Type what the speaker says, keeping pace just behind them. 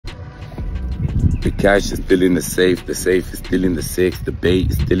The cash is still in the safe is still in the six, the bait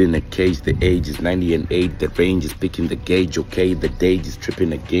is still in the cage, the age is 90 and 8, the range is picking the gauge, okay, the date is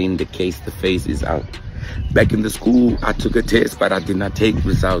tripping again, the case, the face is out. Back in the school, I took a test, but I did not take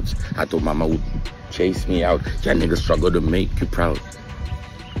results. I thought mama would chase me out. Y'all niggas struggle to make you proud.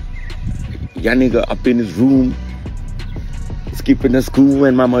 Y'all nigga up in his room, skipping the school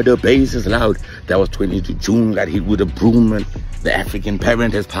and mama the bass is loud. That was 22 June, got hit with a broom and the African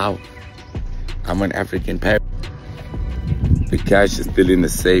parent has power. I'm an African parent. The cash is still in the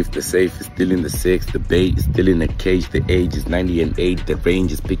safe is still in the six, the bait is still in the cage, the age is 90 and 8, the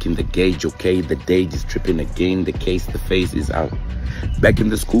range is picking the gauge, okay, the date is tripping again, the case, the face is out. Back in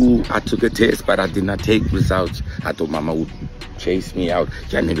the school, I took a test, but I did not take results. I thought mama would chase me out.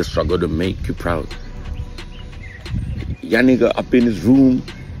 Y'all niggas struggle to make you proud. Y'all nigga up in his room,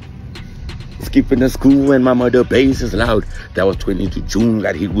 skipping the school and mama the bass is loud. That was 22 June,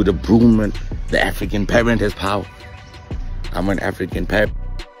 got hit with a broom and the African parent has power. I'm an African parent.